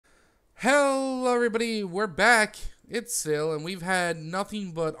Hello everybody, we're back. It's Sil, and we've had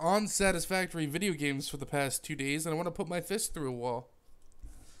nothing but unsatisfactory video games for the past 2 days, and I want to put my fist through a wall.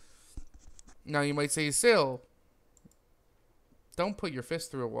 Now you might say, Sil, don't put your fist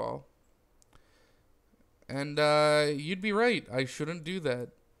through a wall. And you'd be right, I shouldn't do that.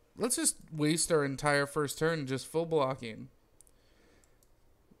 Let's just waste our entire first turn just full blocking.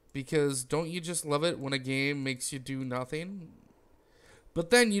 Because don't you just love it when a game makes you do nothing? But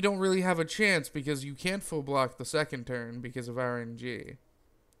then you don't really have a chance because you can't full block the second turn because of RNG.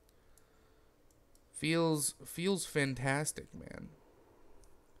 Feels fantastic, man.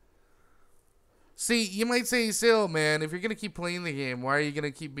 See, you might say, Sil, man, if you're going to keep playing the game, why are you going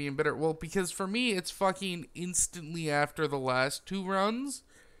to keep being bitter? Well, because for me, it's fucking instantly after the last two runs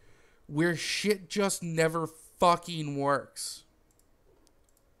where shit just never fucking works.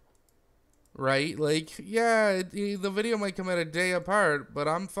 Right? Like, yeah, the video might come out a day apart, but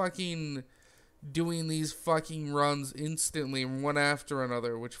I'm fucking doing these fucking runs instantly, one after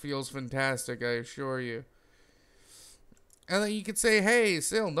another, which feels fantastic, I assure you. And then you could say, hey,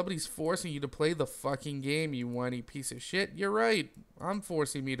 Sil, nobody's forcing you to play the fucking game, you whiny piece of shit. You're right. I'm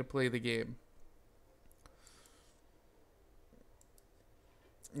forcing me to play the game.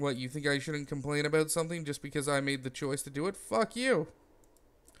 What, you think I shouldn't complain about something just because I made the choice to do it? Fuck you.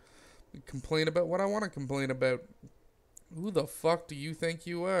 Complain about what I want to complain about. Who the fuck do you think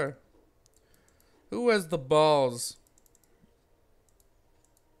you are? Who has the balls?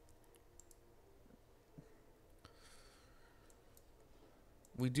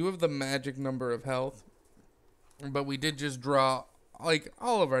 We do have the magic number of health, but we did just draw, like,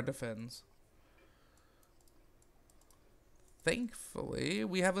 all of our defense. Thankfully,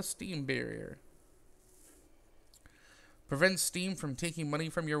 we have a steam barrier. Prevents Steam from taking money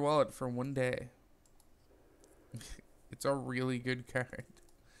from your wallet for 1 day. It's a really good card.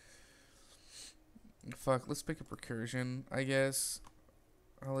 Fuck, let's pick up Recursion, I guess.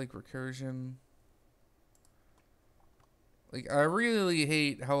 I like Recursion. Like, I really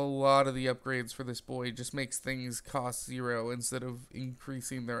hate how a lot of the upgrades for this boy just makes things cost 0 instead of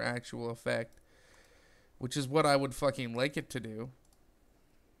increasing their actual effect. Which is what I would fucking like it to do.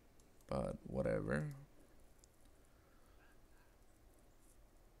 But, whatever.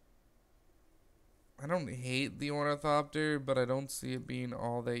 I don't hate the Ornithopter, but I don't see it being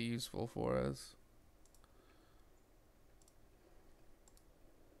all that useful for us.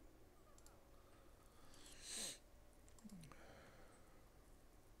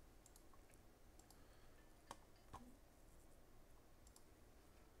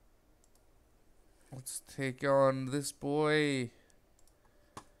 Let's take on this boy.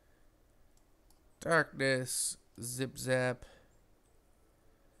 Darkness. Zip Zap.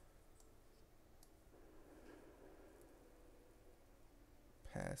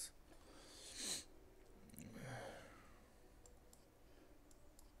 Pass.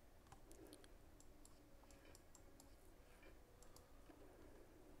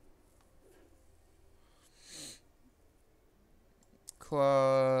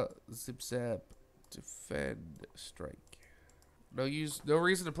 Claw, Zip Zap, defend, strike. No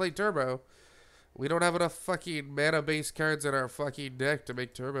reason to play Turbo. We don't have enough fucking mana-based cards in our fucking deck to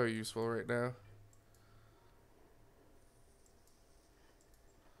make Turbo useful right now.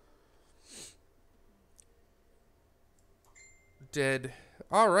 Dead.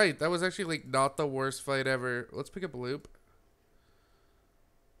 Alright, that was actually, like, not the worst fight ever. Let's pick up a loop.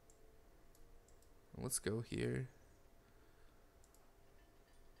 Let's go here.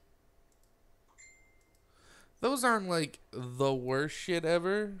 Those aren't, like, the worst shit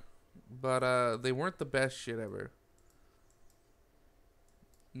ever, but, they weren't the best shit ever.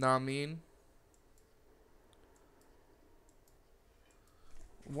 Nah, mean.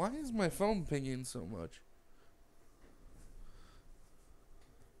 Why is my phone pinging so much?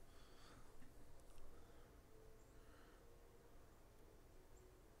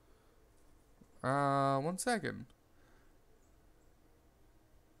 One second.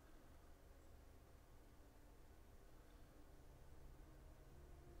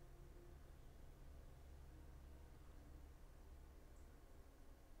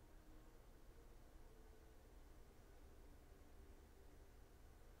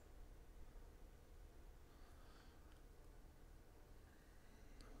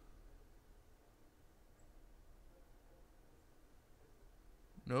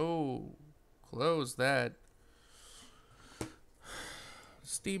 No. Close that.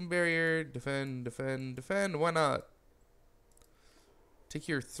 Steam barrier. Defend, defend, defend. Why not? Take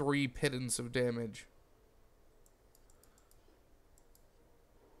your 3 pittance of damage.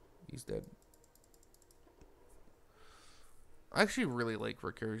 He's dead. I actually really like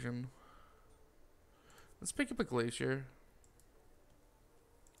Recursion. Let's pick up a glacier.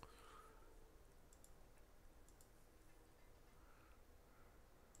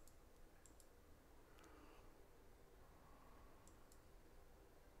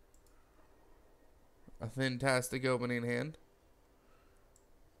 A fantastic opening hand.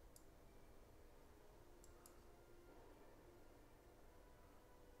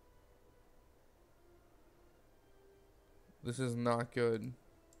 This is not good.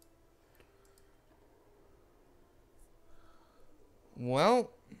 Well,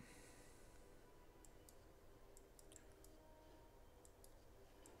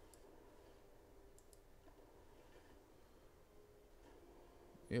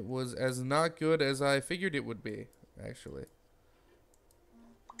 it was as not good as I figured it would be, actually.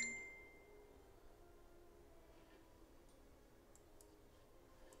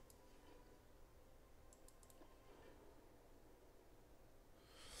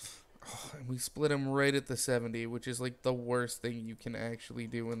 And we split him right at the 70, which is like the worst thing you can actually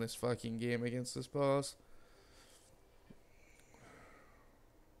do in this fucking game against this boss.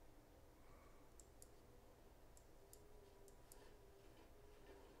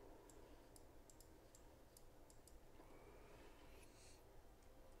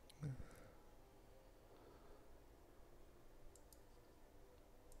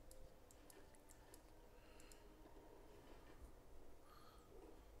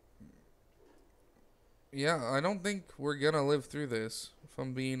 Yeah, I don't think we're gonna live through this, if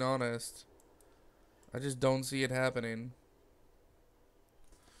I'm being honest. I just don't see it happening.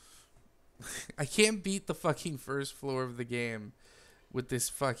 I can't beat the fucking first floor of the game with this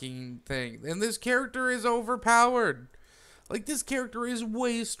fucking thing. And this character is overpowered. Like, this character is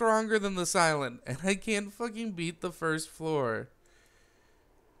way stronger than the Silent, and I can't fucking beat the first floor.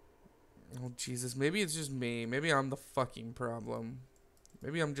 Oh, Jesus. Maybe it's just me. Maybe I'm the fucking problem.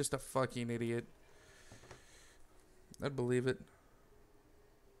 Maybe I'm just a fucking idiot. I'd believe it.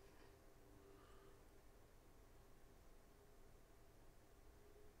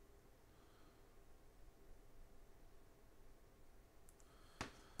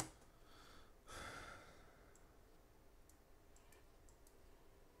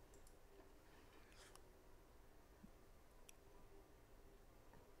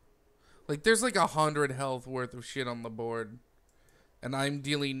 Like, there's like 100 health worth of shit on the board. And I'm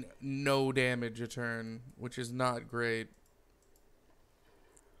dealing no damage a turn, which is not great.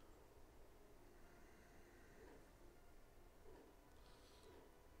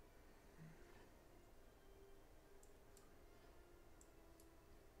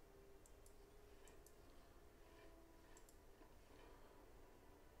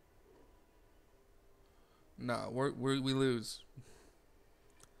 No, we lose.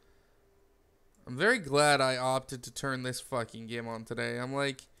 I'm very glad I opted to turn this fucking game on today. I'm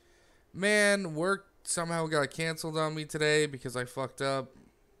like, man, work somehow got canceled on me today because I fucked up.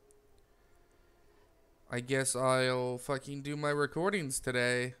 I guess I'll fucking do my recordings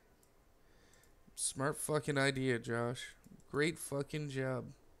today. Smart fucking idea, Josh. Great fucking job.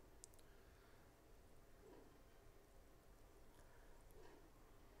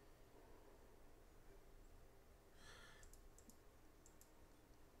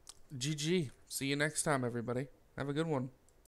 GG. See you next time, everybody. Have a good one.